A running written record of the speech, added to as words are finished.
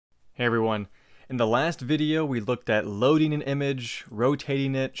Hey everyone, in the last video we looked at loading an image,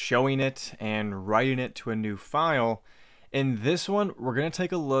 rotating it, showing it, and writing it to a new file. In this one we're going to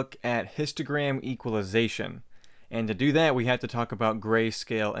take a look at histogram equalization, and to do that we have to talk about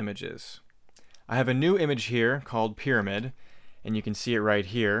grayscale images. I have a new image here called pyramid, and you can see it right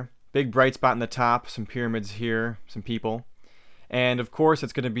here. Big bright spot in the top, some pyramids here, some people, and of course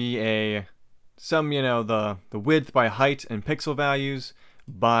it's going to be the width by height and pixel values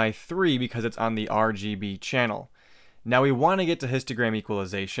by 3 because it's on the RGB channel. Now we want to get to histogram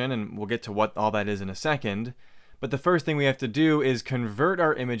equalization, and we'll get to what all that is in a second, but the first thing we have to do is convert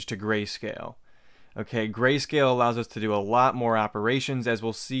our image to grayscale. Okay, grayscale allows us to do a lot more operations, as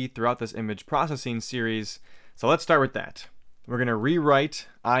we'll see throughout this image processing series, so let's start with that. We're going to rewrite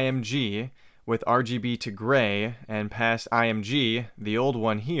img with RGB to gray and pass img, the old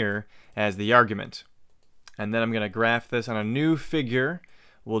one here, as the argument. And then I'm going to graph this on a new figure.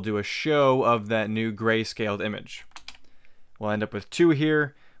 We'll do a show of that new grayscaled image. We'll end up with 2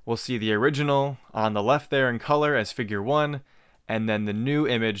 here. We'll see the original on the left there in color as figure 1, and then the new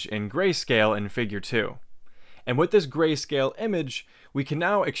image in grayscale in figure 2. And with this grayscale image, we can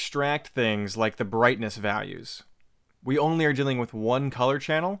now extract things like the brightness values. We only are dealing with one color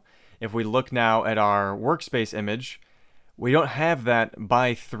channel. If we look now at our workspace image, we don't have that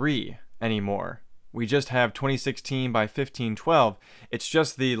by 3 anymore. We just have 2016 by 1512. It's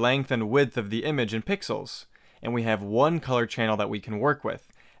just the length and width of the image in pixels. And we have one color channel that we can work with,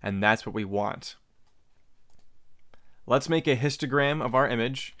 and that's what we want. Let's make a histogram of our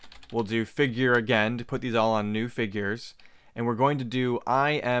image. We'll do figure again to put these all on new figures. And we're going to do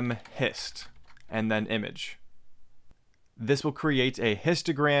imhist and then image. This will create a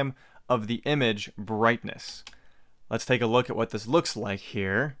histogram of the image brightness. Let's take a look at what this looks like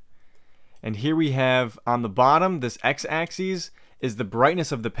here. And here we have on the bottom, this x-axis is the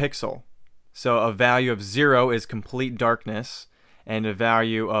brightness of the pixel. So a value of 0 is complete darkness, and a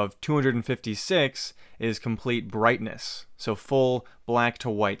value of 256 is complete brightness. So full black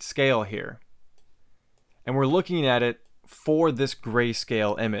to white scale here. And we're looking at it for this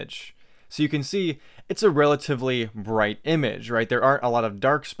grayscale image. So you can see it's a relatively bright image, right? There aren't a lot of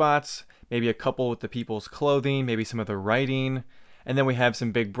dark spots, maybe a couple with the people's clothing, maybe some of the writing. And then we have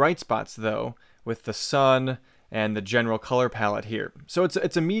some big bright spots though, with the sun and the general color palette here. So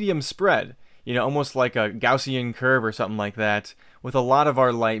it's a medium spread, almost like a Gaussian curve or something like that, with a lot of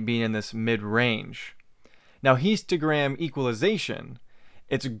our light being in this mid-range. Now histogram equalization,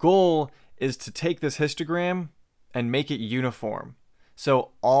 its goal is to take this histogram and make it uniform.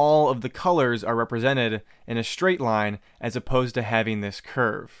 So all of the colors are represented in a straight line as opposed to having this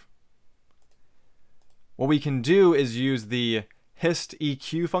curve. What we can do is use the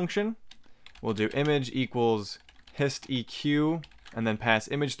histeq function. We'll do image equals histeq and then pass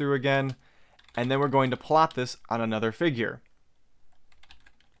image through again, and then we're going to plot this on another figure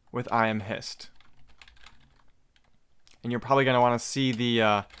with imhist. And you're probably going to want to see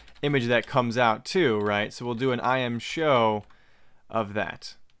the image that comes out too, right? So we'll do an imshow of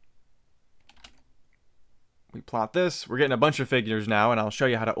that. We plot this. We're getting a bunch of figures now, and I'll show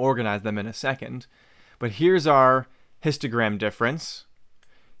you how to organize them in a second. But here's our histogram difference.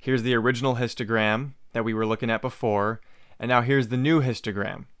 Here's the original histogram that we were looking at before, and now here's the new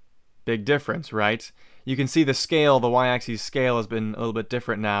histogram. Big difference, right? You can see the scale, the y-axis scale has been a little bit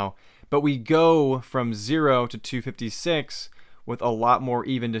different now, but we go from 0 to 256 with a lot more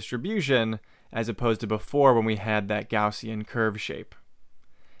even distribution as opposed to before when we had that Gaussian curve shape.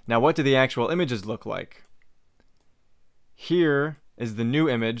 Now what do the actual images look like? Here is the new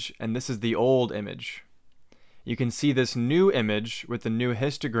image, and this is the old image. You can see this new image with the new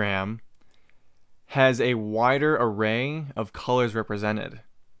histogram has a wider array of colors represented,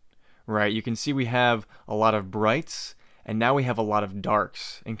 right? You can see we have a lot of brights, and now we have a lot of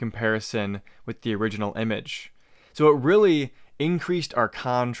darks in comparison with the original image. So it really increased our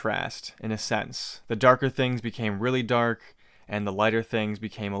contrast in a sense. The darker things became really dark, and the lighter things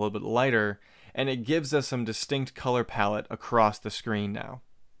became a little bit lighter, and it gives us some distinct color palette across the screen now.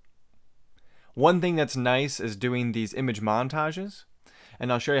 One thing that's nice is doing these image montages,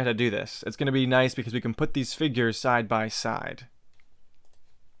 and I'll show you how to do this. It's going to be nice because we can put these figures side by side.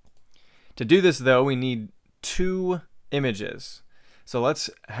 To do this though, we need 2 images. So let's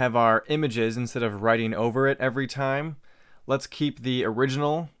have our images, instead of writing over it every time, let's keep the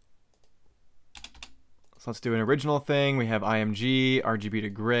original. So let's do an original thing. We have img, RGB to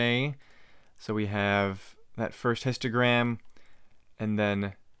gray. So we have that first histogram, and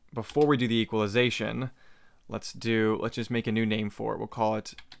then before we do the equalization, let's just make a new name for it. We'll call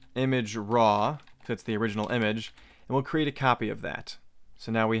it image raw, because it's the original image, and we'll create a copy of that.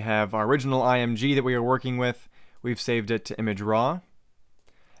 So now we have our original IMG that we are working with. We've saved it to image raw.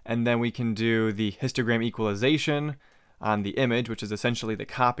 And then we can do the histogram equalization on the image, which is essentially the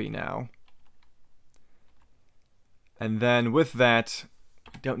copy now. And then with that,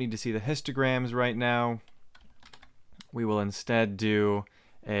 we don't need to see the histograms right now. We will instead do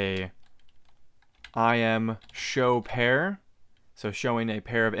a im show pair, so showing a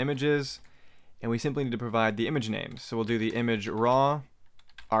pair of images, and we simply need to provide the image names. So we'll do the image raw,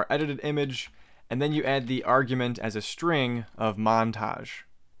 our edited image, and then you add the argument as a string of montage.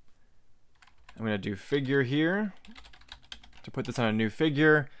 I'm going to do figure here. To put this on a new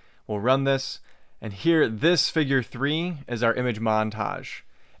figure, we'll run this, and here, this figure 3 is our image montage.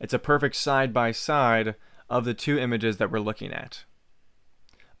 It's a perfect side-by-side of the two images that we're looking at.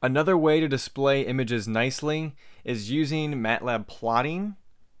 Another way to display images nicely is using MATLAB plotting,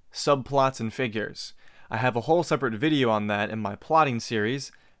 subplots, and figures. I have a whole separate video on that in my plotting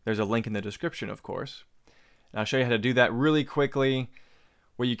series. There's a link in the description, of course. And I'll show you how to do that really quickly.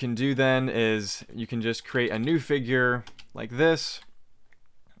 What you can do then is you can just create a new figure like this,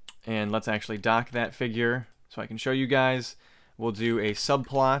 and let's actually dock that figure so I can show you guys. We'll do a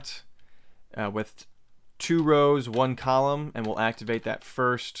subplot with 2 rows, 1 column, and we'll activate that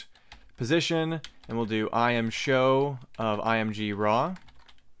first position, and we'll do im show of img raw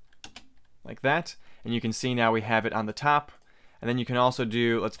like that, and you can see now we have it on the top. And then you can also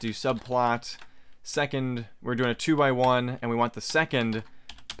do, let's do subplot second, we're doing a 2x1, and we want the second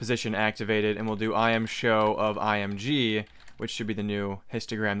position activated, and we'll do im show of img, which should be the new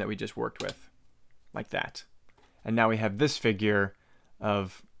histogram that we just worked with, like that. And now we have this figure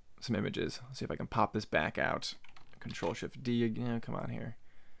of some images. Let's see if I can pop this back out. Control-Shift-D again, come on here.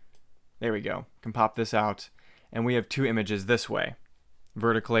 There we go, can pop this out, and we have 2 images this way,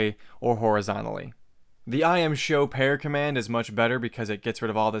 vertically or horizontally. The im show pair command is much better because it gets rid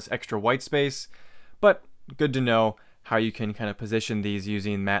of all this extra white space, but good to know how you can kind of position these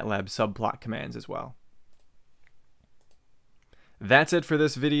using MATLAB subplot commands as well. That's it for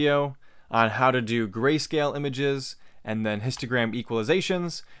this video on how to do grayscale images and then histogram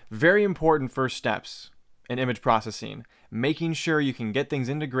equalizations. Very important first steps in image processing, making sure you can get things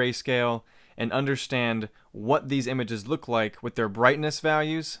into grayscale and understand what these images look like with their brightness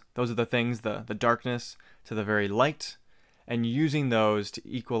values. Those are the things, the darkness to the very light, and using those to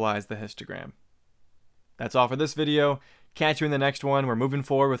equalize the histogram. That's all for this video. Catch you in the next one. We're moving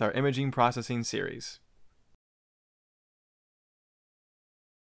forward with our imaging processing series.